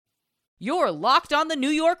You're Locked on the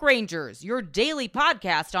New York Rangers, your daily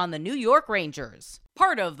podcast on the New York Rangers.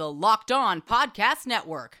 Part of the Locked On Podcast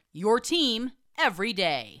Network, your team every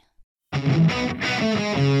day.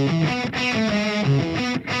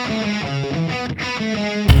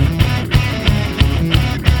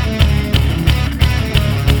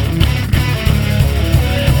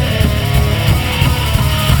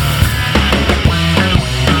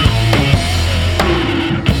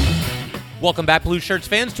 Welcome back, Blue Shirts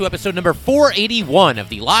fans, to episode number 481 of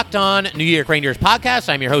the Locked On New York Rangers podcast.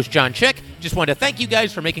 I'm your host, John Chick. Just wanted to thank you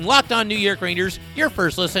guys for making Locked On New York Rangers your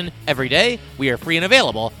first listen every day. We are free and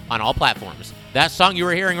available on all platforms. That song you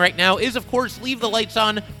are hearing right now is, of course, Leave the Lights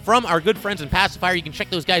On from our good friends in Pacifier. You can check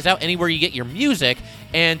those guys out anywhere you get your music.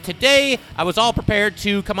 And today, I was all prepared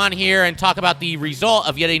to come on here and talk about the result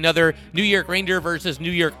of yet another New York Ranger versus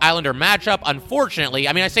New York Islander matchup. Unfortunately,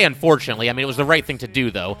 I say unfortunately, it was the right thing to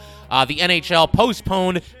do, though. The NHL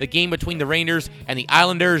postponed the game between the Rangers and the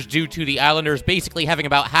Islanders due to the Islanders basically having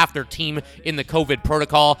about half their team in the COVID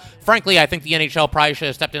protocol. Frankly, I think the NHL probably should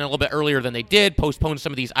have stepped in a little bit earlier than they did, postponed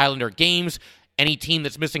some of these Islander games. Any team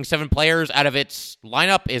that's missing 7 players out of its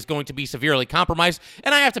lineup is going to be severely compromised.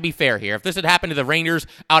 And I have to be fair here. If this had happened to the Rangers,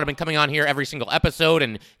 I would have been coming on here every single episode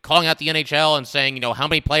and calling out the NHL and saying, how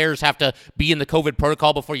many players have to be in the COVID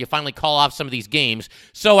protocol before you finally call off some of these games.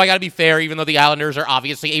 So I got to be fair, even though the Islanders are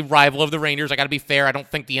obviously a rival of the Rangers. I got to be fair. I don't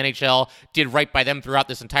think the NHL did right by them throughout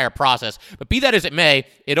this entire process. But be that as it may,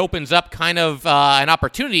 it opens up kind of an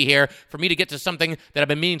opportunity here for me to get to something that I've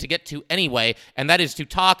been meaning to get to anyway, and that is to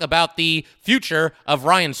talk about the future of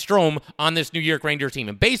Ryan Strome on this New York Rangers team.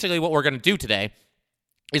 And basically what we're going to do today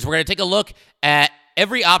is we're going to take a look at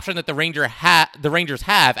every option that the Rangers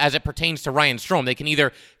have as it pertains to Ryan Strome. They can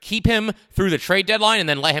either keep him through the trade deadline and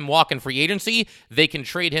then let him walk in free agency. They can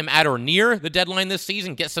trade him at or near the deadline this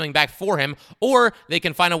season, get something back for him, or they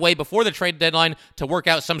can find a way before the trade deadline to work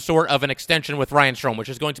out some sort of an extension with Ryan Strome, which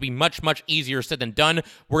is going to be much, much easier said than done.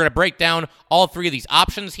 We're going to break down all 3 of these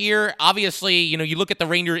options here. Obviously, you look at the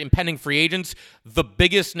Rangers impending free agents, the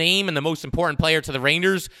biggest name and the most important player to the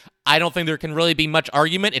Rangers, I don't think there can really be much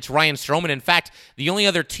argument. It's Ryan Strome. And in fact, the only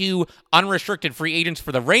other 2 unrestricted free agents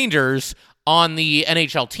for the Rangers on the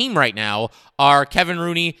NHL team right now are Kevin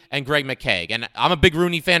Rooney and Greg McKegg. And I'm a big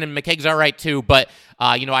Rooney fan, and McKegg's all right too, but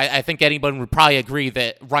I think anyone would probably agree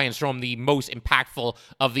that Ryan Strome the most impactful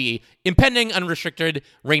of the impending unrestricted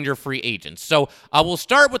Ranger free agents. So we'll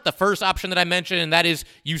start with the first option that I mentioned, and that is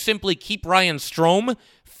you simply keep Ryan Strome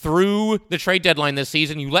through the trade deadline this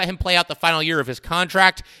season. You let him play out the final year of his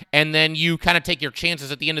contract, and then you kind of take your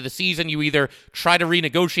chances at the end of the season. You either try to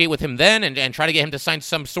renegotiate with him then and try to get him to sign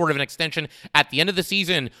some sort of an extension at the end of the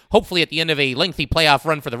season, hopefully at the end of a lengthy playoff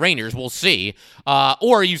run for the Rangers. We'll see.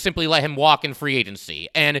 Or you simply let him walk in free agency.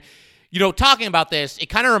 And talking about this, it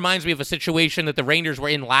kind of reminds me of a situation that the Rangers were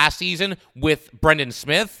in last season with Brendan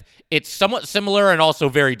Smith. It's somewhat similar and also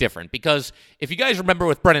very different because if you guys remember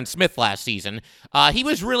with Brendan Smith last season, he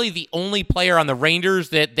was really the only player on the Rangers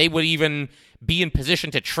that they would even be in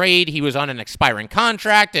position to trade. He was on an expiring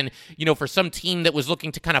contract, and, for some team that was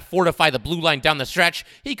looking to kind of fortify the blue line down the stretch,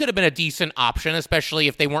 he could have been a decent option, especially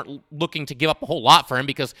if they weren't looking to give up a whole lot for him,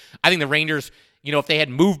 because I think the Rangers, if they had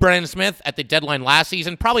moved Brendan Smith at the deadline last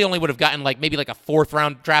season, probably only would have gotten maybe a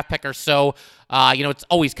 4th-round draft pick or so. It's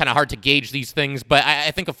always kind of hard to gauge these things, but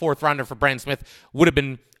I think a 4th-rounder for Brendan Smith would have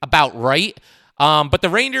been about right. But the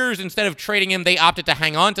Rangers, instead of trading him, they opted to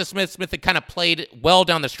hang on to Smith. Smith had kind of played well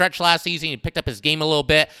down the stretch last season. He picked up his game a little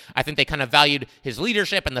bit. I think they kind of valued his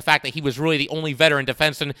leadership and the fact that he was really the only veteran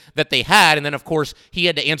defenseman that they had. And then, of course, he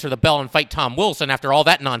had to answer the bell and fight Tom Wilson after all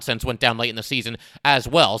that nonsense went down late in the season as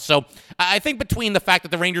well. So I think between the fact that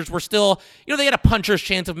the Rangers were still, they had a puncher's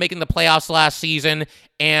chance of making the playoffs last season,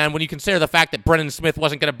 and when you consider the fact that Brendan Smith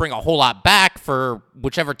wasn't going to bring a whole lot back for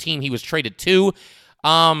whichever team he was traded to,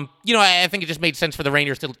 I think it just made sense for the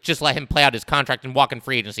Rangers to just let him play out his contract and walk in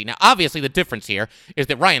free agency. Now, obviously, the difference here is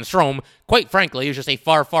that Ryan Strome, quite frankly, is just a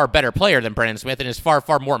far, far better player than Brendan Smith and is far,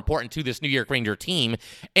 far more important to this New York Ranger team.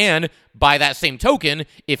 And by that same token,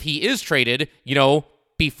 if he is traded,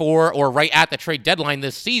 before or right at the trade deadline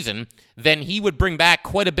this season, then he would bring back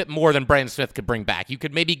quite a bit more than Brendan Smith could bring back. You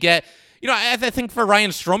could maybe get I think for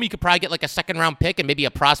Ryan Strome, you could probably get a 2nd-round pick and maybe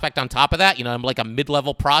a prospect on top of that, a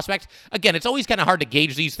mid-level prospect. Again, it's always kind of hard to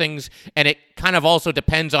gauge these things, and it kind of also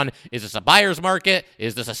depends on, is this a buyer's market?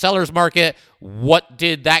 Is this a seller's market? What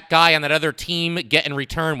did that guy on that other team get in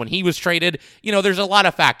return when he was traded? There's a lot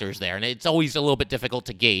of factors there, and it's always a little bit difficult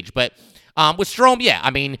to gauge. But With Strome, yeah,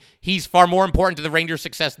 I mean, he's far more important to the Rangers'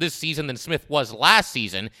 success this season than Smith was last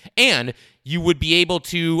season, and you would be able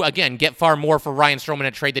to, again, get far more for Ryan Strome in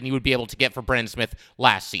a trade than you would be able to get for Brendan Smith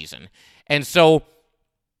last season. And so,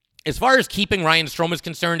 as far as keeping Ryan Strome is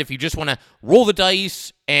concerned, if you just want to roll the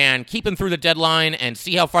dice and keep him through the deadline and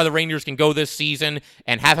see how far the Rangers can go this season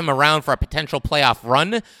and have him around for a potential playoff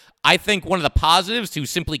run, I think one of the positives to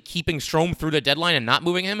simply keeping Strome through the deadline and not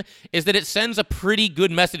moving him is that it sends a pretty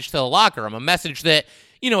good message to the locker room, a message that,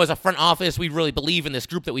 as a front office, we really believe in this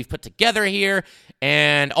group that we've put together here,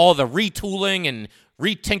 and all the retooling and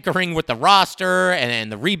retinkering with the roster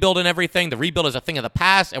and the rebuild and everything. The rebuild is a thing of the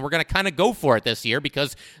past, and we're going to kind of go for it this year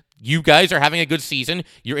because you guys are having a good season,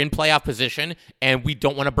 you're in playoff position, and we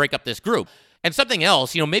don't want to break up this group. And something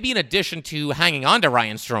else, maybe in addition to hanging on to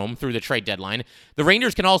Ryan Strome through the trade deadline, the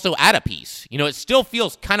Rangers can also add a piece. It still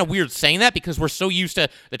feels kind of weird saying that because we're so used to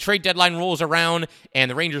the trade deadline rolls around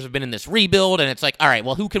and the Rangers have been in this rebuild, and it's like, all right,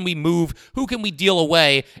 well, who can we move? Who can we deal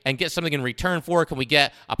away and get something in return for? Can we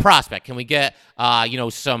get a prospect? Can we get,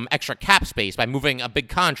 some extra cap space by moving a big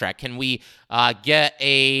contract? Can we get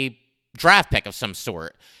a draft pick of some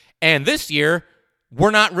sort? And this year,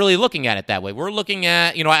 we're not really looking at it that way. We're looking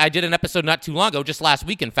at, I did an episode not too long ago, just last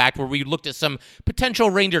week, in fact, where we looked at some potential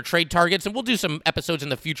Ranger trade targets, and we'll do some episodes in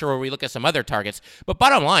the future where we look at some other targets. But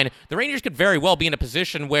bottom line, the Rangers could very well be in a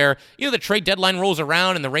position where, the trade deadline rolls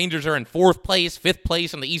around and the Rangers are in 4th place, 5th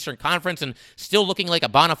place in the Eastern Conference and still looking like a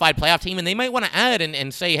bona fide playoff team, and they might want to add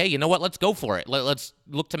and say, hey, you know what, let's go for it. Let's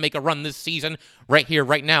look to make a run this season right here,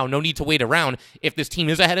 right now. No need to wait around. If this team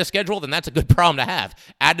is ahead of schedule, then that's a good problem to have.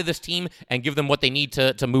 Add to this team and give them what they need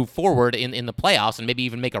to move forward in the playoffs and maybe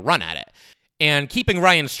even make a run at it. And keeping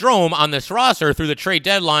Ryan Strome on this roster through the trade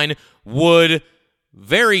deadline would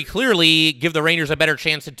very clearly give the Rangers a better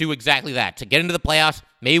chance to do exactly that, to get into the playoffs,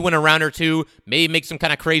 maybe win a round or two, maybe make some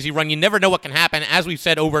kind of crazy run. You never know what can happen. As we've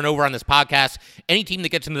said over and over on this podcast, any team that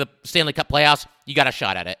gets into the Stanley Cup playoffs, you got a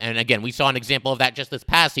shot at it. And again, we saw an example of that just this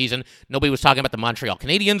past season. Nobody was talking about the Montreal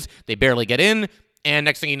Canadiens. They barely get in. And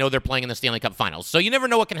next thing you know, they're playing in the Stanley Cup Finals. So you never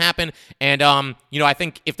know what can happen. And, I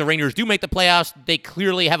think if the Rangers do make the playoffs, they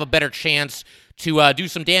clearly have a better chance to do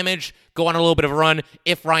some damage, go on a little bit of a run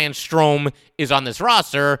if Ryan Strome is on this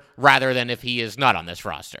roster rather than if he is not on this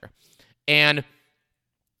roster. And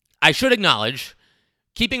I should acknowledge,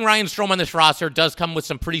 keeping Ryan Strome on this roster does come with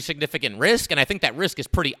some pretty significant risk, and I think that risk is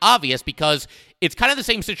pretty obvious because it's kind of the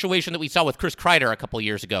same situation that we saw with Chris Kreider a couple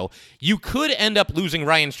years ago. You could end up losing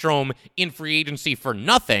Ryan Strome in free agency for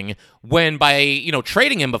nothing when by,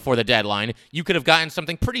 trading him before the deadline, you could have gotten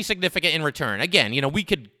something pretty significant in return. Again, we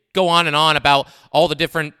could go on and on about all the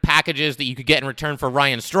different packages that you could get in return for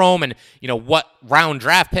Ryan Strome and, what round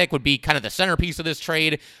draft pick would be kind of the centerpiece of this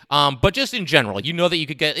trade. But just in general, that you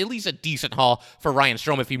could get at least a decent haul for Ryan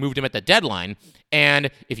Strome if you moved him at the deadline.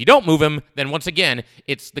 And if you don't move him, then once again,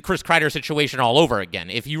 it's the Chris Kreider situation all over again.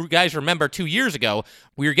 If you guys remember 2 years ago,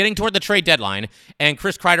 we were getting toward the trade deadline, and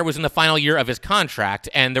Chris Kreider was in the final year of his contract,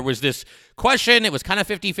 and there was this question. It was kind of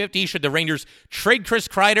 50-50. Should the Rangers trade Chris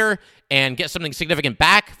Kreider and get something significant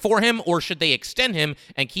back for him, or should they extend him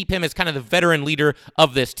and keep him as kind of the veteran leader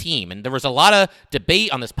of this team? And there was a lot of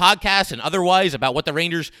debate on this podcast and otherwise about what the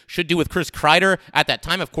Rangers should do with Chris Kreider at that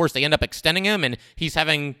time. Of course, they end up extending him, and he's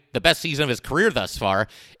having the best season of his career thus far.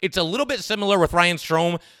 It's a little bit similar with Ryan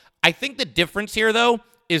Strome. I think the difference here, though,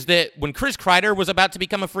 is that when Chris Kreider was about to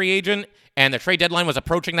become a free agent and the trade deadline was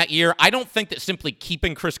approaching that year, I don't think that simply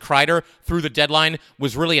keeping Chris Kreider through the deadline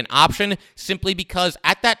was really an option, simply because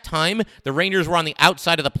at that time, the Rangers were on the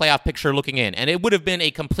outside of the playoff picture looking in, and it would have been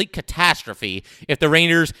a complete catastrophe if the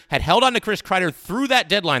Rangers had held on to Chris Kreider through that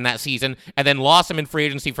deadline that season and then lost him in free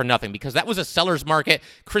agency for nothing, because that was a seller's market.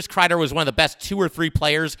 Chris Kreider was one of the best 2 or 3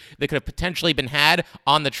 players that could have potentially been had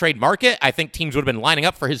on the trade market. I think teams would have been lining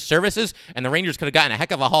up for his services, and the Rangers could have gotten a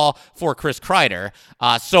heck of a haul for Chris Kreider.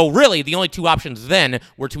 So really, the only 2 options then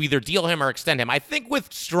were to either deal him or extend him. I think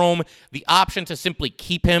with Strome, the option to simply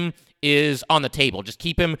keep him is on the table. Just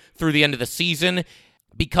keep him through the end of the season,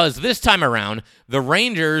 because this time around, the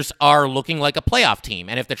Rangers are looking like a playoff team.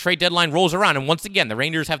 And if the trade deadline rolls around, and once again, the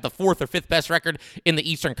Rangers have the 4th or 5th best record in the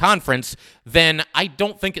Eastern Conference, then I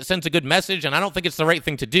don't think it sends a good message, and I don't think it's the right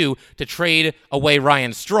thing to do to trade away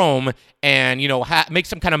Ryan Strome and, make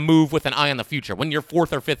some kind of move with an eye on the future when you're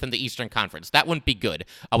 4th or 5th in the Eastern Conference. That wouldn't be good.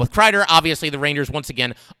 With Kreider, obviously, the Rangers, once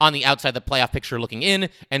again, on the outside of the playoff picture looking in,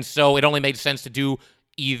 and so it only made sense to do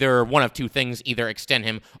either one of 2 things, either extend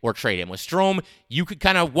him or trade him. With Strome, you could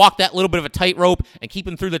kind of walk that little bit of a tightrope and keep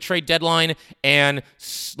him through the trade deadline and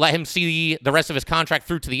let him see the rest of his contract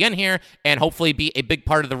through to the end here and hopefully be a big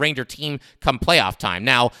part of the Ranger team come playoff time.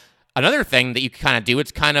 Now, another thing that you kind of do,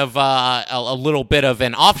 it's kind of a little bit of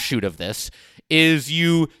an offshoot of this, is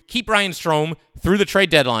you keep Ryan Strome through the trade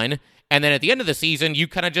deadline, and then at the end of the season, you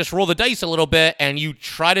kind of just roll the dice a little bit, and you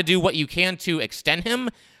try to do what you can to extend him.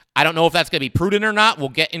 I don't know if that's going to be prudent or not. We'll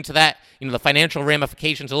get into that, the financial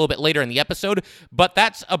ramifications a little bit later in the episode, but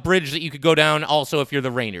that's a bridge that you could go down also if you're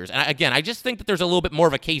the Rangers. And again, I just think that there's a little bit more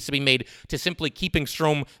of a case to be made to simply keeping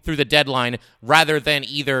Strome through the deadline rather than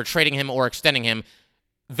either trading him or extending him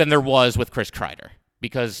than there was with Chris Kreider,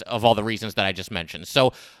 because of all the reasons that I just mentioned.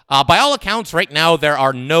 So, by all accounts, right now, there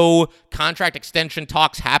are no contract extension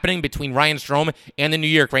talks happening between Ryan Strome and the New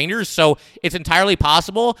York Rangers, so it's entirely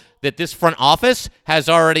possible that this front office has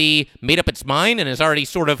already made up its mind and is already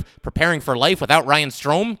sort of preparing for life without Ryan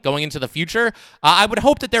Strome going into the future. I would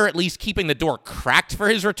hope that they're at least keeping the door cracked for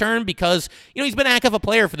his return because, he's been a heck of a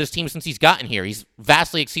player for this team since he's gotten here. He's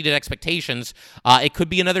vastly exceeded expectations. It could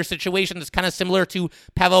be another situation that's kind of similar to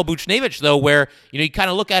Pavel Buchnevich, though, where, you kind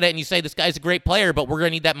of look at it and you say, this guy's a great player, but we're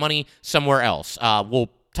going to need that money somewhere else. We'll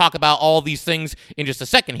talk about all these things in just a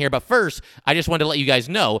second here, but first, I just wanted to let you guys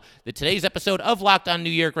know that today's episode of Locked On New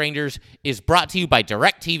York Rangers is brought to you by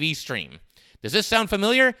DirecTV Stream. Does this sound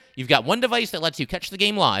familiar? You've got one device that lets you catch the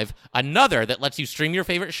game live, another that lets you stream your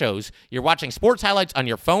favorite shows, you're watching sports highlights on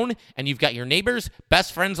your phone, and you've got your neighbor's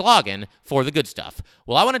best friend's login for the good stuff.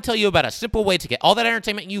 Well, I want to tell you about a simple way to get all that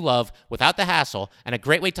entertainment you love without the hassle, and a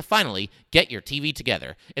great way to finally get your TV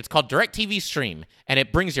together. It's called DirecTV Stream, and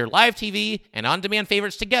it brings your live TV and on-demand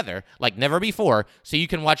favorites together like never before, so you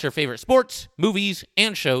can watch your favorite sports, movies,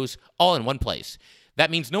 and shows all in one place.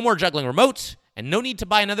 That means no more juggling remotes, and no need to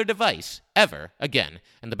buy another device ever again.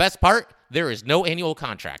 And the best part, there is no annual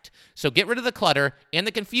contract. So get rid of the clutter and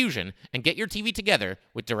the confusion and get your TV together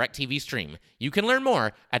with DirecTV Stream. You can learn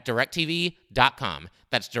more at directtv.com.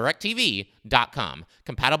 That's directtv.com.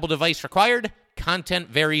 Compatible device required. Content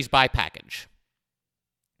varies by package.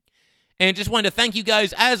 And just wanted to thank you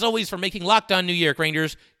guys, as always, for making Locked On New York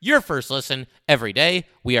Rangers your first listen every day.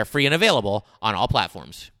 We are free and available on all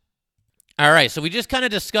platforms. All right, so we just kind of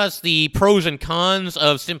discussed the pros and cons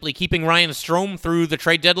of simply keeping Ryan Strome through the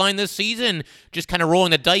trade deadline this season, just kind of rolling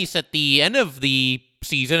the dice at the end of the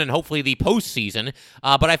season and hopefully the postseason.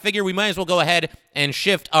 But I figure we might as well go ahead and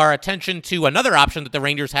shift our attention to another option that the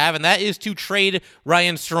Rangers have, and that is to trade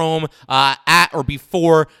Ryan Strome at or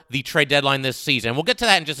before the trade deadline this season. We'll get to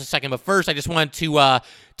that in just a second, but first I just wanted to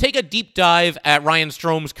take a deep dive at Ryan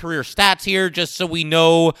Strome's career stats here, just so we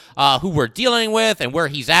know who we're dealing with and where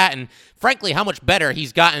he's at, and frankly, how much better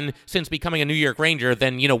he's gotten since becoming a New York Ranger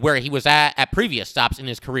than, where he was at previous stops in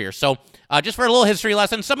his career. So just for a little history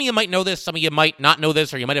lesson, some of you might know this, some of you might not know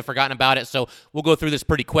this, or you might have forgotten about it, so we'll go through this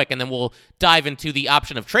pretty quick, and then we'll dive into the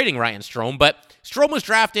option of trading Ryan Strome. But Strome was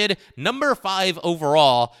drafted number 5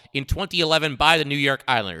 overall in 2011 by the New York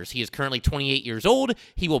Islanders. He is currently 28 years old.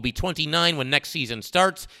 He will be 29 when next season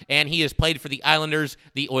starts, and he has played for the Islanders,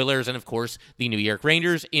 the Oilers, and of course, the New York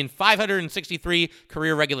Rangers in 563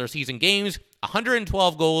 career regular season games,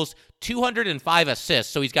 112 goals, 205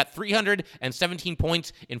 assists. So he's got 317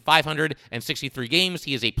 points in 563 games.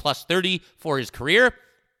 He is a plus 30 for his career.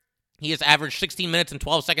 He has averaged 16 minutes and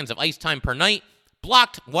 12 seconds of ice time per night,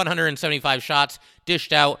 blocked 175 shots,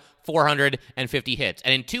 dished out 450 hits.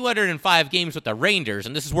 And in 205 games with the Rangers,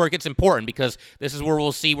 and this is where it gets important because this is where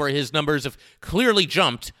we'll see where his numbers have clearly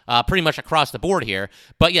jumped pretty much across the board here.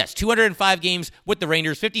 But yes, 205 games with the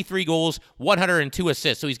Rangers, 53 goals, 102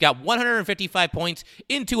 assists. So he's got 155 points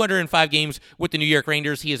in 205 games with the New York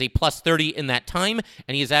Rangers. He is a plus 30 in that time,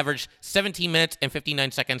 and he has averaged 17 minutes and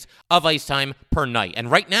 59 seconds of ice time per night.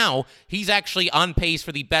 And right now, he's actually on pace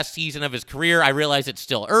for the best season of his career. I realize it's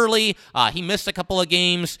still early. He missed a couple of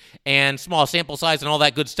games and small sample size and all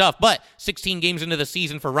that good stuff. But 16 games into the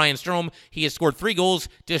season for Ryan Strome, he has scored 3 goals,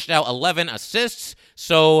 dished out 11 assists.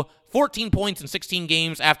 So 14 points in 16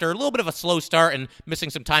 games after a little bit of a slow start and missing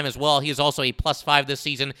some time as well. He is also a plus 5 this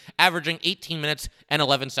season, averaging 18 minutes and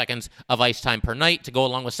 11 seconds of ice time per night to go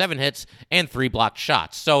along with 7 hits and 3 blocked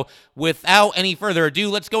shots. So without any further ado,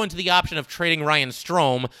 let's go into the option of trading Ryan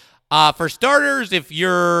Strome. For starters, if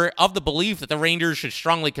you're of the belief that the Rangers should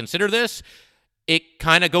strongly consider this, it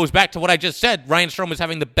kind of goes back to what I just said. Ryan Strome is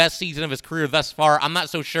having the best season of his career thus far. I'm not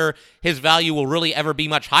so sure his value will really ever be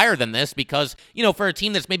much higher than this because, for a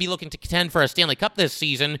team that's maybe looking to contend for a Stanley Cup this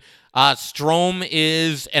season, Strome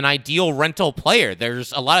is an ideal rental player.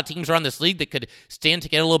 There's a lot of teams around this league that could stand to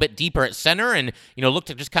get a little bit deeper at center and, look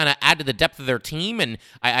to just kind of add to the depth of their team. And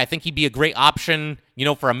I think he'd be a great option,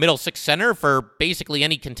 for a middle six center for basically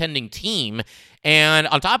any contending team. And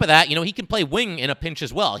on top of that, he can play wing in a pinch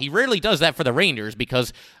as well. He rarely does that for the Rangers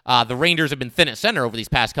because the Rangers have been thin at center over these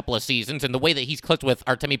past couple of seasons, and the way that he's clicked with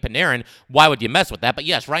Artemi Panarin, why would you mess with that? But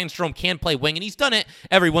yes, Ryan Strome can play wing, and he's done it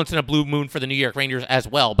every once in a blue moon for the New York Rangers as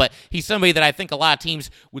well. But he's somebody that I think a lot of teams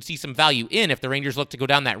would see some value in if the Rangers look to go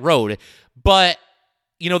down that road. But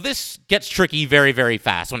this gets tricky very, very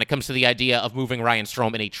fast when it comes to the idea of moving Ryan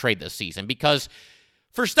Strome in a trade this season because,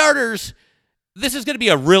 for starters, this is going to be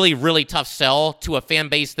a really, really tough sell to a fan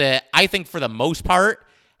base that I think for the most part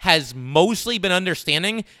has mostly been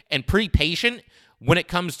understanding and pretty patient when it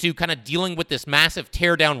comes to kind of dealing with this massive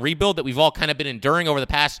tear-down rebuild that we've all kind of been enduring over the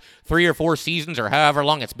past 3 or 4 seasons or however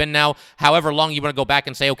long it's been now, however long you want to go back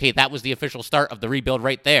and say, okay, that was the official start of the rebuild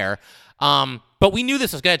right there. But we knew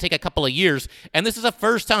this was going to take a couple of years, and this is the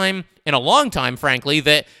first time in a long time, frankly,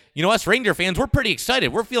 that, us Ranger fans, we're pretty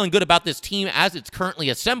excited. We're feeling good about this team as it's currently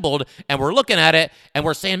assembled, and we're looking at it, and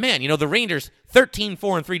we're saying, man, the Rangers,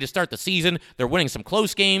 13-4-3 to start the season. They're winning some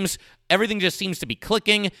close games. Everything just seems to be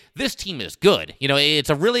clicking. This team is good. It's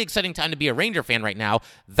a really exciting time to be a Ranger fan right now.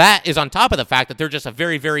 That is on top of the fact that they're just a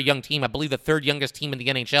very, very young team. I believe the 3rd youngest team in the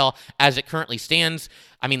NHL as it currently stands.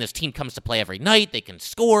 I mean, this team comes to play every night. They can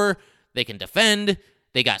score. They can defend.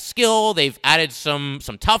 They got skill. They've added some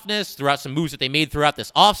toughness throughout some moves that they made throughout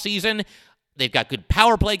this offseason. They've got good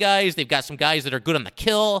power play guys. They've got some guys that are good on the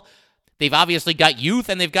kill. They've obviously got youth,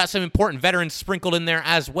 and they've got some important veterans sprinkled in there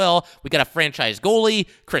as well. We got a franchise goalie.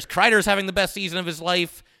 Chris Kreider's having the best season of his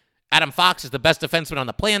life. Adam Fox is the best defenseman on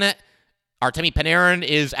the planet. Artemi Panarin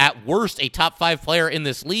is at worst a top 5 player in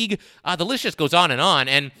this league. The list just goes on.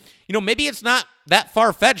 And, maybe it's not that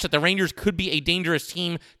far-fetched that the Rangers could be a dangerous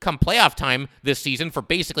team come playoff time this season for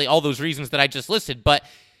basically all those reasons that I just listed. But,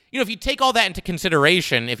 if you take all that into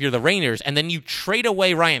consideration, if you're the Rangers, and then you trade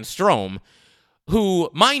away Ryan Strome, who,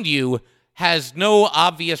 mind you, has no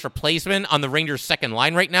obvious replacement on the Rangers' second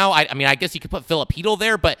line right now. I guess you could put Philip Hedl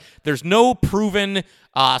there, but there's no proven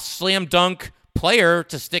slam dunk player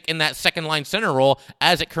to stick in that second line center role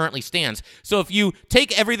as it currently stands. So if you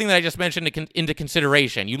take everything that I just mentioned into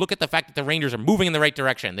consideration, you look at the fact that the Rangers are moving in the right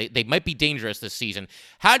direction, they might be dangerous this season,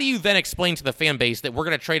 how do you then explain to the fan base that we're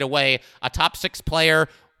going to trade away a top 6 player,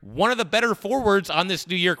 one of the better forwards on this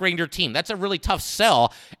New York Ranger team? That's a really tough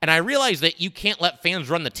sell, and I realize that you can't let fans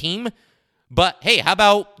run the team, but hey, how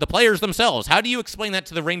about the players themselves? How do you explain that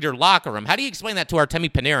to the Ranger locker room? How do you explain that to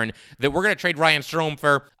Artemi Panarin that we're going to trade Ryan Strome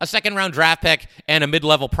for a second-round draft pick and a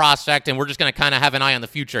mid-level prospect, and we're just going to kind of have an eye on the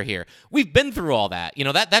future here? We've been through all that.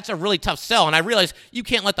 That's a really tough sell, and I realize you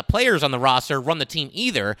can't let the players on the roster run the team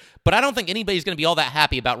either, but I don't think anybody's going to be all that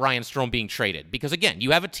happy about Ryan Strome being traded because, again,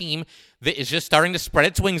 you have a team that is just starting to spread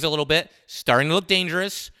its wings a little bit, starting to look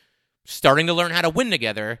dangerous, starting to learn how to win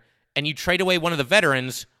together, and you trade away one of the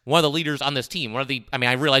veterans, one of the leaders on this team.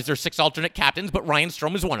 I realize there's 6 alternate captains, but Ryan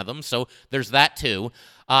Strome is one of them, so there's that too.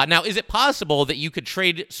 Now, is it possible that you could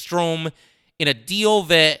trade Strome in a deal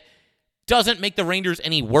that doesn't make the Rangers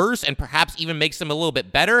any worse and perhaps even makes them a little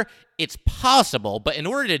bit better? It's possible, but in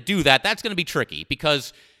order to do that, that's going to be tricky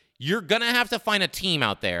because you're going to have to find a team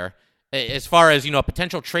out there, as far as, a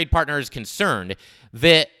potential trade partner is concerned,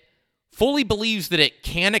 that fully believes that it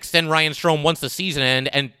can extend Ryan Strome once the season ends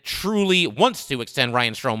and truly wants to extend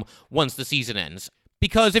Ryan Strome once the season ends.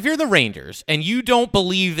 Because if you're the Rangers and you don't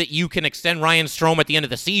believe that you can extend Ryan Strome at the end of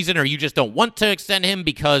the season, or you just don't want to extend him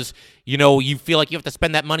because, you feel like you have to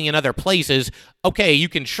spend that money in other places, okay, you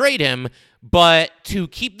can trade him, but to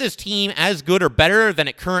keep this team as good or better than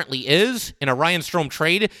it currently is in a Ryan Strome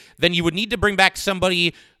trade, then you would need to bring back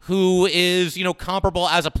somebody who is, comparable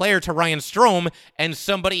as a player to Ryan Strome and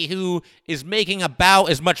somebody who is making about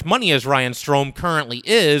as much money as Ryan Strome currently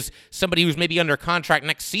is, somebody who's maybe under contract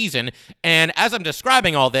next season. And as I'm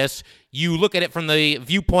describing all this, you look at it from the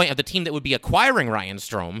viewpoint of the team that would be acquiring Ryan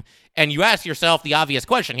Strome, and you ask yourself the obvious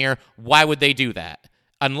question here, why would they do that?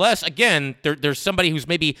 Unless, again, there's somebody who's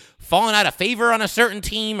maybe fallen out of favor on a certain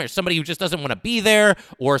team, or somebody who just doesn't want to be there,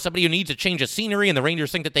 or somebody who needs a change of scenery and the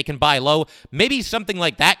Rangers think that they can buy low. Maybe something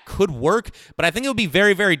like that could work, but I think it would be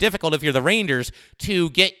very, very difficult if you're the Rangers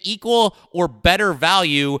to get equal or better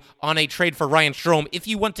value on a trade for Ryan Strome if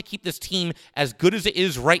you want to keep this team as good as it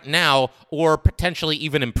is right now, or potentially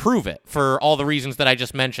even improve it for all the reasons that I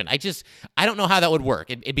just mentioned. I don't know how that would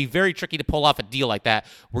work. It'd be very tricky to pull off a deal like that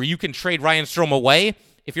where you can trade Ryan Strome away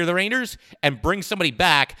if you're the Rangers and bring somebody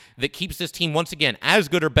back that keeps this team once again as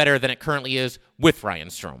good or better than it currently is with Ryan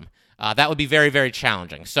Strome. that would be very, very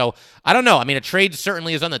challenging. So I don't know. I mean, a trade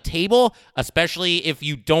certainly is on the table, especially if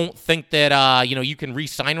you don't think that, you can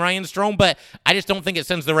re-sign Ryan Strome, but I just don't think it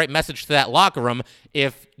sends the right message to that locker room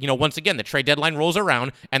if, once again, the trade deadline rolls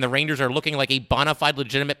around and the Rangers are looking like a bona fide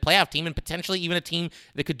legitimate playoff team and potentially even a team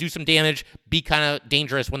that could do some damage, be kind of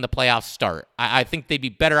dangerous when the playoffs start. I think they'd be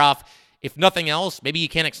better off. If nothing else, maybe you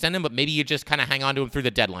can't extend him, but maybe you just kind of hang on to him through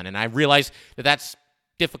the deadline. And I realize that that's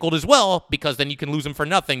difficult as well because then you can lose him for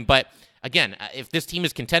nothing. But again, if this team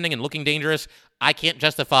is contending and looking dangerous, I can't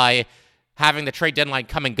justify having the trade deadline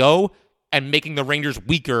come and go and making the Rangers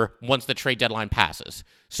weaker once the trade deadline passes.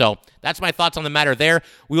 So that's my thoughts on the matter there.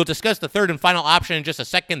 We will discuss the third and final option in just a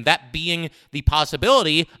second, that being the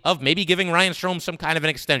possibility of maybe giving Ryan Strome some kind of an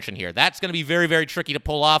extension here. That's going to be very, very tricky to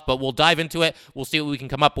pull off, but we'll dive into it. We'll see what we can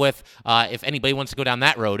come up with if anybody wants to go down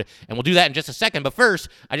that road, and we'll do that in just a second. But first,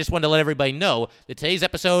 I just wanted to let everybody know that today's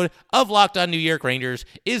episode of Locked On New York Rangers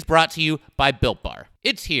is brought to you by Built Bar.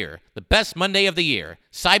 It's here, the best Monday of the year,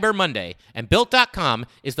 Cyber Monday, and Built.com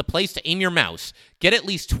is the place to aim your mouse. Get at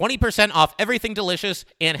least 20% off everything delicious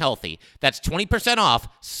and healthy. That's 20% off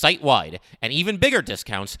site-wide, and even bigger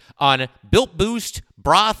discounts on Built Boost,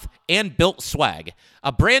 Broth, and Built Swag.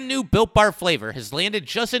 A brand new Built Bar flavor has landed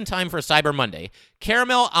just in time for Cyber Monday,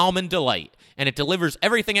 Caramel Almond Delight, and it delivers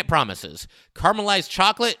everything it promises. Caramelized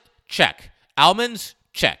chocolate? Check. Almonds?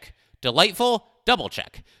 Check. Delightful? Double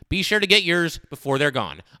check. Be sure to get yours before they're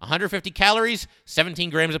gone. 150 calories, 17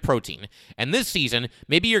 grams of protein. And this season,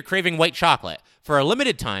 maybe you're craving white chocolate. For a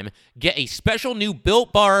limited time, get a special new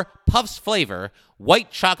Built Bar Puffs flavor,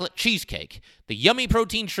 white chocolate cheesecake. The yummy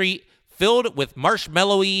protein treat filled with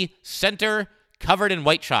marshmallowy center covered in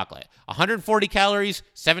white chocolate. 140 calories,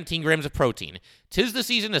 17 grams of protein. 'Tis the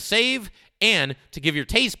season to save and to give your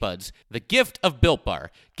taste buds the gift of Built Bar.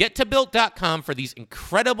 Get to Built.com for these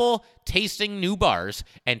incredible tasting new bars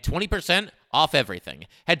and 20% off everything.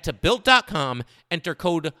 Head to Built.com, enter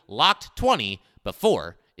code LOCKED20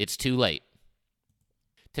 before it's too late.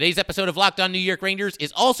 Today's episode of Locked On New York Rangers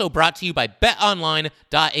is also brought to you by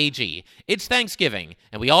BetOnline.ag. It's Thanksgiving,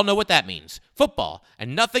 and we all know what that means. Football,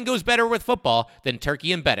 and nothing goes better with football than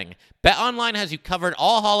turkey and betting. BetOnline has you covered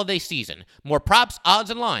all holiday season. More props, odds,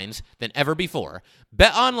 and lines than ever before.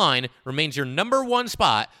 BetOnline remains your number one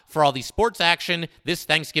spot for all the sports action this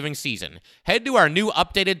Thanksgiving season. Head to our new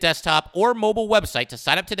updated desktop or mobile website to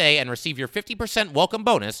sign up today and receive your 50% welcome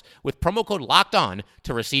bonus with promo code LOCKEDON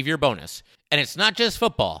to receive your bonus. And it's not just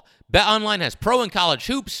football. BetOnline has pro and college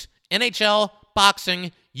hoops, NHL,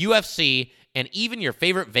 boxing, UFC, and even your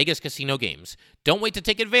favorite Vegas casino games. Don't wait to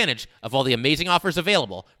take advantage of all the amazing offers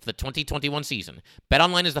available for the 2021 season.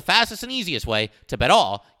 BetOnline is the fastest and easiest way to bet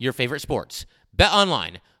all your favorite sports.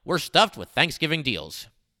 BetOnline, we're stuffed with Thanksgiving deals.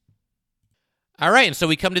 All right, and so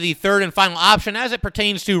we come to the third and final option as it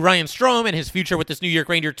pertains to Ryan Strome and his future with this New York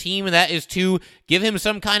Ranger team, and that is to give him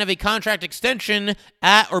some kind of a contract extension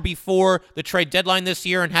at or before the trade deadline this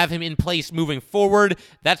year and have him in place moving forward.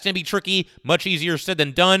 That's going to be tricky, much easier said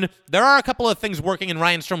than done. There are a couple of things working in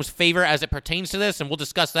Ryan Strome's favor as it pertains to this, and we'll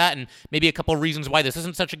discuss that and maybe a couple of reasons why this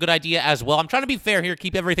isn't such a good idea as well. I'm trying to be fair here,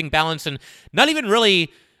 keep everything balanced, and not even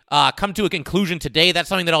really come to a conclusion today. That's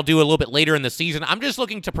something that I'll do a little bit later in the season. I'm just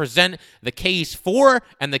looking to present the case for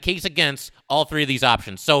and the case against all three of these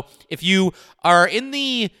options. So if you are in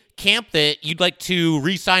the camp that you'd like to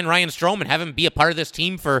re-sign Ryan Strome and have him be a part of this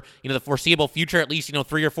team for the foreseeable future, at least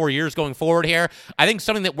 3 or 4 years going forward here, I think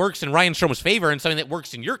something that works in Ryan Strome's favor and something that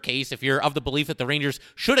works in your case, if you're of the belief that the Rangers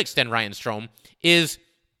should extend Ryan Strome, is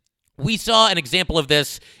we saw an example of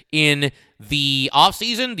this in the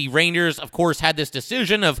offseason. The Rangers, of course, had this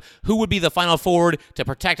decision of who would be the final forward to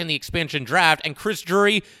protect in the expansion draft, and Chris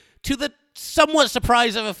Drury, to the somewhat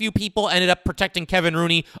surprise of a few people, ended up protecting Kevin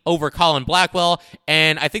Rooney over Colin Blackwell,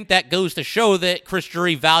 and I think that goes to show that Chris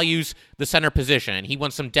Drury values the center position, and he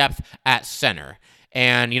wants some depth at center.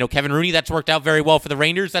 And, Kevin Rooney, that's worked out very well for the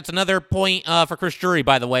Rangers. That's another point for Chris Drury,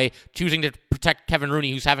 by the way, choosing to protect Kevin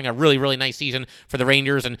Rooney, who's having a really, really nice season for the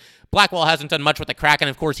Rangers. And Blackwell hasn't done much with the Kraken.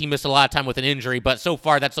 Of course, he missed a lot of time with an injury, but so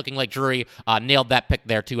far that's looking like Drury nailed that pick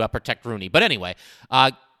there to protect Rooney. But anyway,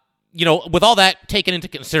 with all that taken into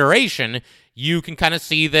consideration, you can kind of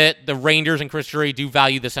see that the Rangers and Chris Drury do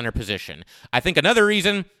value the center position. I think another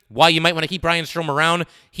reason why you might want to keep Ryan Strome around,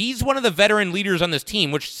 he's one of the veteran leaders on this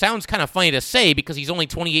team, which sounds kind of funny to say because he's only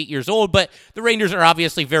 28 years old, but the Rangers are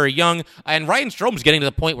obviously very young, and Ryan Strome's getting to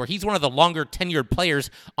the point where he's one of the longer tenured players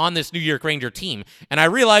on this New York Ranger team. And I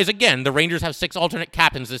realize, again, the Rangers have 6 alternate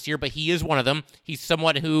captains this year, but he is one of them. He's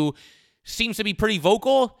someone who seems to be pretty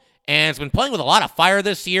vocal and has been playing with a lot of fire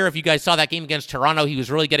this year. If you guys saw that game against Toronto, he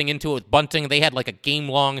was really getting into it with Bunting. They had like a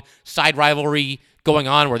game-long side rivalry going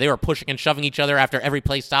on where they were pushing and shoving each other after every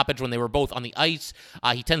play stoppage when they were both on the ice.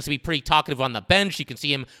 He tends to be pretty talkative on the bench. You can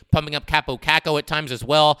see him pumping up Capo Caco at times as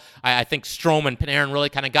well. I think Strome and Panarin really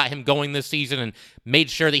kind of got him going this season and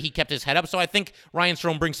made sure that he kept his head up. So I think Ryan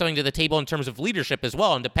Strome brings something to the table in terms of leadership as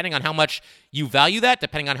well. And depending on how much you value that,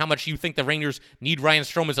 depending on how much you think the Rangers need Ryan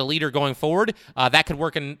Strome as a leader going forward, that could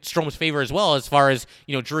work in Strome's favor as well, as far as,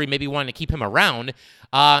 Drury maybe wanting to keep him around.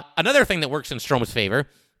 Another thing that works in Strome's favor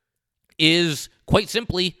is quite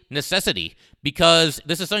simply necessity, because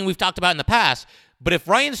this is something we've talked about in the past. But if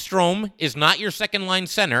Ryan Strome is not your second-line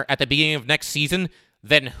center at the beginning of next season,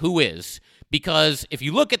 then who is? Because if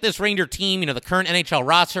you look at this Ranger team, the current NHL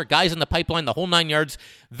roster, guys in the pipeline, the whole 9 yards,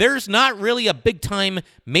 there's not really a big-time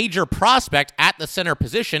major prospect at the center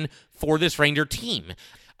position for this Ranger team.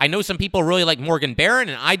 I know some people really like Morgan Barron,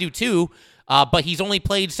 and I do too, but he's only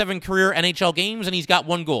played 7 career NHL games, and he's got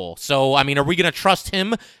 1 goal. So, are we going to trust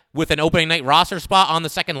him with an opening night roster spot on the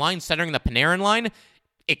second line, centering the Panarin line?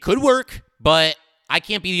 It could work, but I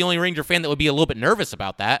can't be the only Ranger fan that would be a little bit nervous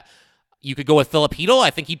about that. You could go with Filip Chytil. I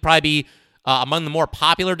think he'd probably be among the more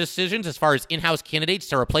popular decisions as far as in-house candidates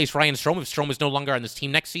to replace Ryan Strome if Strome is no longer on this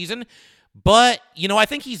team next season. But, I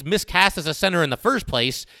think he's miscast as a center in the first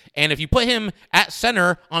place, and if you put him at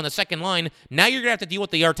center on the second line, now you're going to have to deal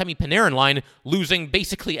with the Artemi Panarin line losing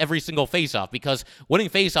basically every single faceoff, because winning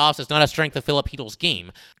faceoffs is not a strength of Filip Chytil's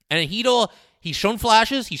game. And Chytil, he's shown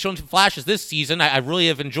flashes. He's shown some flashes this season. I really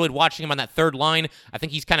have enjoyed watching him on that third line. I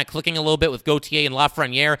think he's kind of clicking a little bit with Gauthier and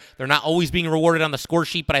Lafreniere. They're not always being rewarded on the score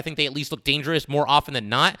sheet, but I think they at least look dangerous more often than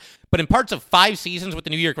not. But in parts of 5 seasons with the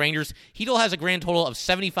New York Rangers, Chytil has a grand total of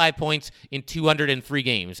 75 points in 203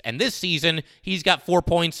 games. And this season, he's got 4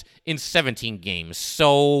 points in 17 games.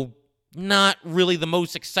 So not really the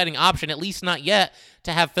most exciting option, at least not yet,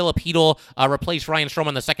 to have Filip Chytil replace Ryan Strome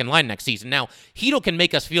on the second line next season. Now, Chytil can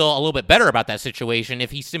make us feel a little bit better about that situation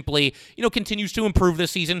if he simply, continues to improve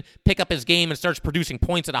this season, pick up his game, and starts producing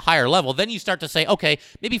points at a higher level. Then you start to say, okay,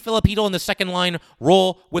 maybe Filip Chytil in the second line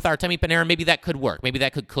role with Artemi Panarin, maybe that could work. Maybe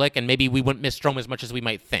that could click, and maybe we wouldn't miss Strome as much as we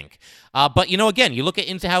might think. But, again, you look at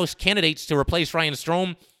in-house candidates to replace Ryan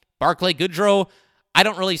Strome, Barclay Goodrow. I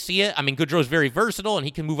don't really see it. Goodrow's very versatile, and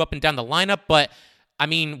he can move up and down the lineup, but,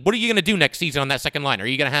 what are you going to do next season on that second line? Are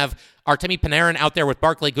you going to have Artemi Panarin out there with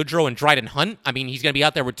Barclay Goodrow and Dryden Hunt? He's going to be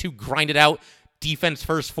out there with 2 grinded-out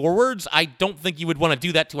defense-first forwards. I don't think you would want to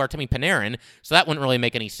do that to Artemi Panarin, so that wouldn't really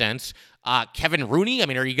make any sense. Kevin Rooney,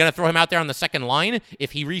 are you going to throw him out there on the second line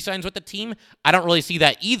if he re-signs with the team? I don't really see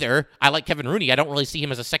that either. I like Kevin Rooney. I don't really see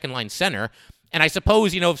him as a second-line center. And I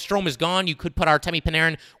suppose, if Strome is gone, you could put Artemi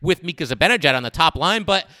Panarin with Mika Zibanejad on the top line.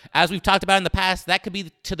 But as we've talked about in the past, that could be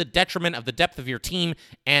to the detriment of the depth of your team.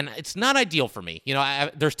 And it's not ideal for me.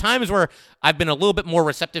 There's times where I've been a little bit more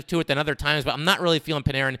receptive to it than other times, but I'm not really feeling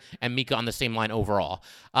Panarin and Mika on the same line overall.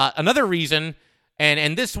 Another reason,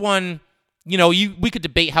 and this one, we could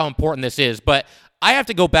debate how important this is, but I have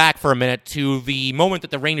to go back for a minute to the moment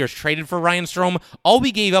that the Rangers traded for Ryan Strome. All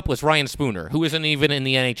we gave up was Ryan Spooner, who isn't even in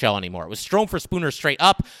the NHL anymore. It was Strome for Spooner straight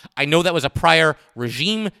up. I know that was a prior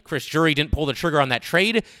regime. Chris Drury didn't pull the trigger on that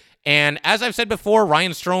trade. And as I've said before,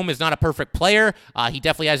 Ryan Strome is not a perfect player. He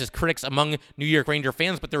definitely has his critics among New York Ranger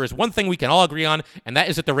fans, but there is one thing we can all agree on, and that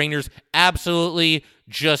is that the Rangers absolutely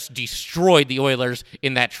just destroyed the Oilers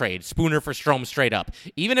in that trade. Spooner for Strome straight up.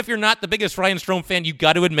 Even if you're not the biggest Ryan Strome fan, you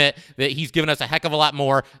got to admit that he's given us a heck of a lot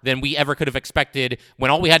more than we ever could have expected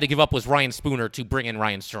when all we had to give up was Ryan Spooner to bring in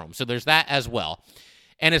Ryan Strome. So there's that as well.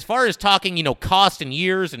 And as far as talking, cost and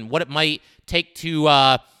years and what it might take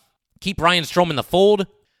to keep Ryan Strome in the fold,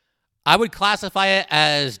 I would classify it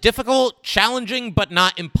as difficult, challenging, but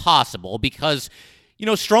not impossible because,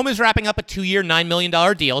 Strome is wrapping up a 2-year, $9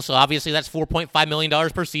 million deal, so obviously that's $4.5 million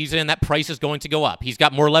per season, and that price is going to go up. He's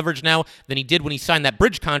got more leverage now than he did when he signed that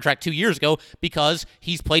bridge contract 2 years ago because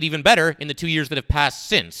he's played even better in the 2 years that have passed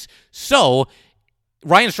since. So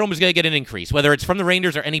Ryan Strome is going to get an increase, whether it's from the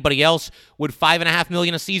Rangers or anybody else. Would $5.5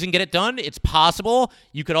 million a season get it done? It's possible.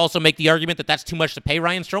 You could also make the argument that that's too much to pay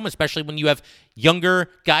Ryan Strome, especially when you have younger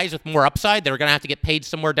guys with more upside that are going to have to get paid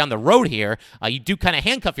somewhere down the road here. You do kind of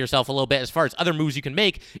handcuff yourself a little bit as far as other moves you can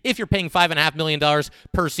make if you're paying $5.5 million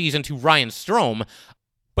per season to Ryan Strome.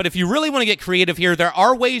 But if you really want to get creative here, there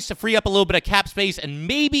are ways to free up a little bit of cap space and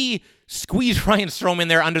maybe squeeze Ryan Strome in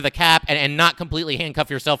there under the cap and not completely handcuff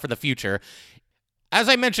yourself for the future. As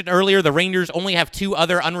I mentioned earlier, the Rangers only have 2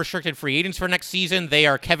 other unrestricted free agents for next season. They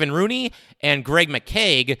are Kevin Rooney and Greg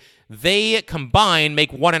McKegg. They combined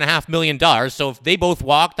make $1.5 million. So if they both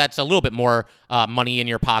walk, that's a little bit more money in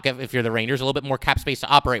your pocket if you're the Rangers, a little bit more cap space to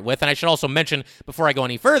operate with. And I should also mention, before I go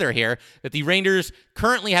any further here, that the Rangers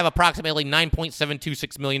currently have approximately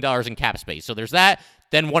 $9.726 million in cap space. So there's that.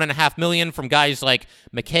 Then $1.5 million from guys like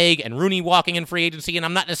McKegg and Rooney walking in free agency. And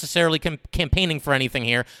I'm not necessarily campaigning for anything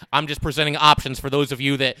here. I'm just presenting options for those of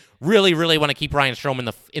you that really, really want to keep Ryan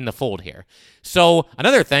Strome in the fold here. So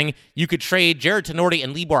another thing, you could trade Jared Tenorti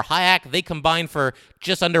and Libor Hajek. They combine for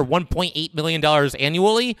just under $1.8 million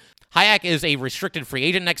annually. Hajek is a restricted free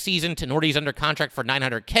agent next season. Tenorti's under contract for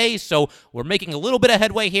 $900K, so we're making a little bit of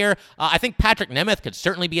headway here. I think Patrick Nemeth could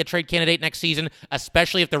certainly be a trade candidate next season,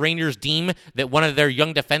 especially if the Rangers deem that one of their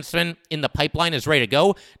young defensemen in the pipeline is ready to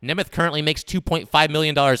go. Nemeth currently makes $2.5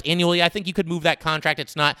 million annually. I think you could move that contract.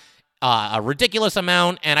 It's not a ridiculous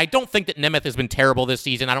amount, and I don't think that Nemeth has been terrible this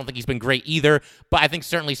season. I don't think he's been great either, but I think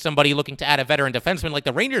certainly somebody looking to add a veteran defenseman like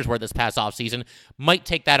the Rangers were this past offseason might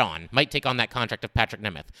take on that contract of Patrick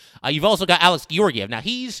Nemeth. You've also got Alex Georgiev. Now,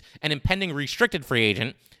 he's an impending restricted free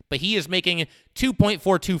agent, but he is making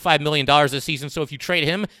 $2.425 million this season. So if you trade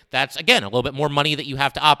him, that's, again, a little bit more money that you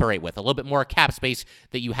have to operate with, a little bit more cap space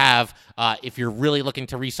that you have if you're really looking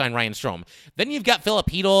to re-sign Ryan Strome. Then you've got Philip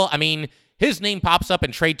Hedl. I mean, his name pops up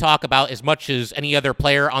in trade talk about as much as any other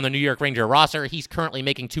player on the New York Ranger roster. He's currently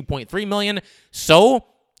making $2.3 million. So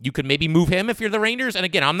you could maybe move him if you're the Rangers. And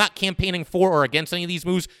again, I'm not campaigning for or against any of these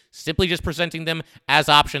moves, simply just presenting them as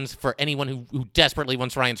options for anyone who desperately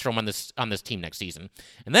wants Ryan Strome on this team next season.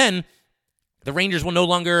 And then the Rangers will no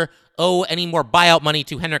longer owe any more buyout money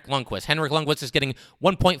to Henrik Lundqvist. Henrik Lundqvist is getting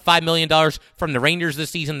 $1.5 million from the Rangers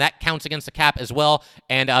this season. That counts against the cap as well,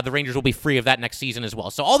 and the Rangers will be free of that next season as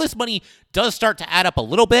well. So all this money does start to add up a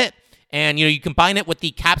little bit, and you combine it with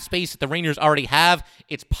the cap space that the Rangers already have,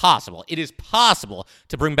 it's possible. It is possible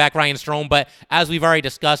to bring back Ryan Strome, but as we've already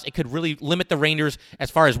discussed, it could really limit the Rangers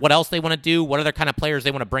as far as what else they want to do, what other kind of players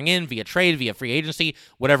they want to bring in via trade, via free agency,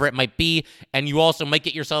 whatever it might be, and you also might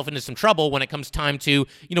get yourself into some trouble when it comes time to,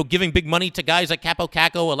 giving big money to guys like Capo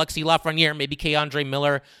Caco, Alexis Lafreniere, maybe K'Andre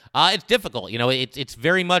Miller. It's difficult. It's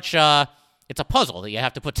very much, it's a puzzle that you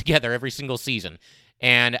have to put together every single season,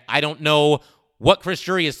 and I don't know what Chris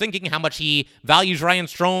Drury is thinking, how much he values Ryan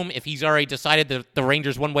Strome, if he's already decided that the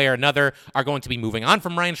Rangers, one way or another, are going to be moving on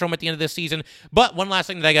from Ryan Strome at the end of this season. But one last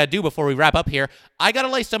thing that I got to do before we wrap up here, I got to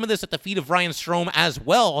lay some of this at the feet of Ryan Strome as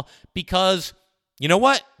well, because you know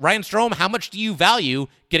what? Ryan Strome, how much do you value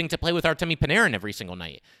getting to play with Artemi Panarin every single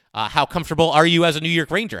night? How comfortable are you as a New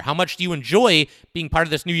York Ranger? How much do you enjoy being part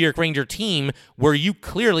of this New York Ranger team where you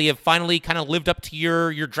clearly have finally kind of lived up to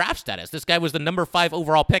your draft status? This guy was the number 5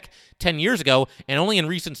 overall pick 10 years ago, and only in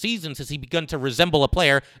recent seasons has he begun to resemble a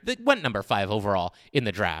player that went number 5 overall in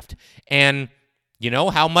the draft. And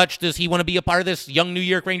how much does he want to be a part of this young New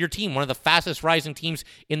York Ranger team, one of the fastest rising teams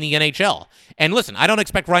in the NHL? And listen, I don't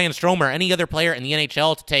expect Ryan Strome or any other player in the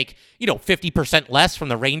NHL to take, 50% less from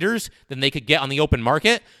the Rangers than they could get on the open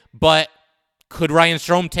market. But could Ryan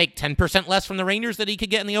Strome take 10% less from the Rangers that he could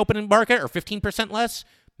get in the open market, or 15% less?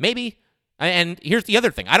 Maybe. And here's the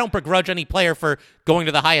other thing. I don't begrudge any player for going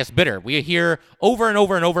to the highest bidder. We hear over and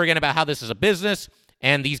over and over again about how this is a business,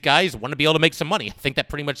 and these guys want to be able to make some money. I think that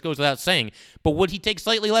pretty much goes without saying. But would he take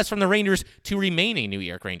slightly less from the Rangers to remain a New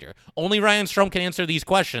York Ranger? Only Ryan Strome can answer these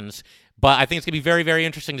questions. But I think it's going to be very, very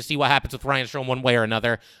interesting to see what happens with Ryan Strome one way or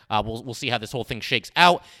another. We'll see how this whole thing shakes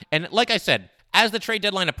out. And like I said, as the trade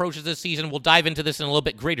deadline approaches this season, we'll dive into this in a little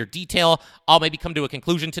bit greater detail. I'll maybe come to a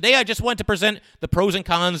conclusion. Today, I just wanted to present the pros and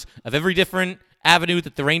cons of every different avenue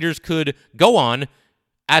that the Rangers could go on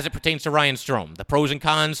as it pertains to Ryan Strome. The pros and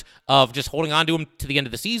cons of just holding on to him to the end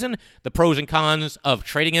of the season, the pros and cons of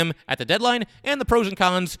trading him at the deadline, and the pros and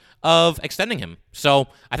cons of extending him. So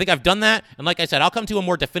I think I've done that, and like I said, I'll come to a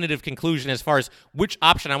more definitive conclusion as far as which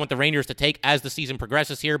option I want the Rangers to take as the season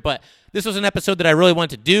progresses here, but this was an episode that I really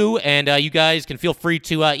wanted to do, and you guys can feel free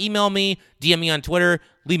to email me, DM me on Twitter,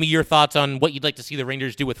 leave me your thoughts on what you'd like to see the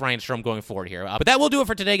Rangers do with Ryan Strome going forward here. But that will do it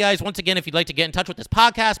for today, guys. Once again, if you'd like to get in touch with this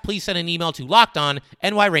podcast, please send an email to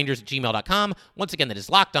lockedonnyrangers@gmail.com. Once again, that is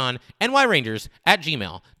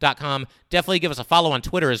lockedonnyrangers@gmail.com. Definitely give us a follow on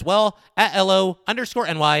Twitter as well, at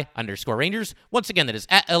 @LO_NY_Rangers. Once again, that is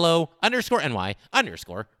at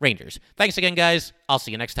 @LO_NY_Rangers. Thanks again, guys. I'll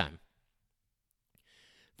see you next time.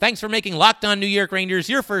 Thanks for making Locked On New York Rangers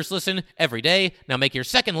your first listen every day. Now make your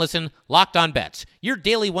second listen Locked On Bets, your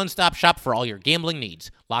daily one-stop shop for all your gambling needs.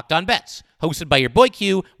 Locked On Bets, hosted by your boy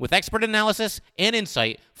Q, with expert analysis and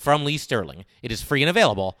insight from Lee Sterling. It is free and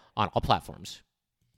available on all platforms.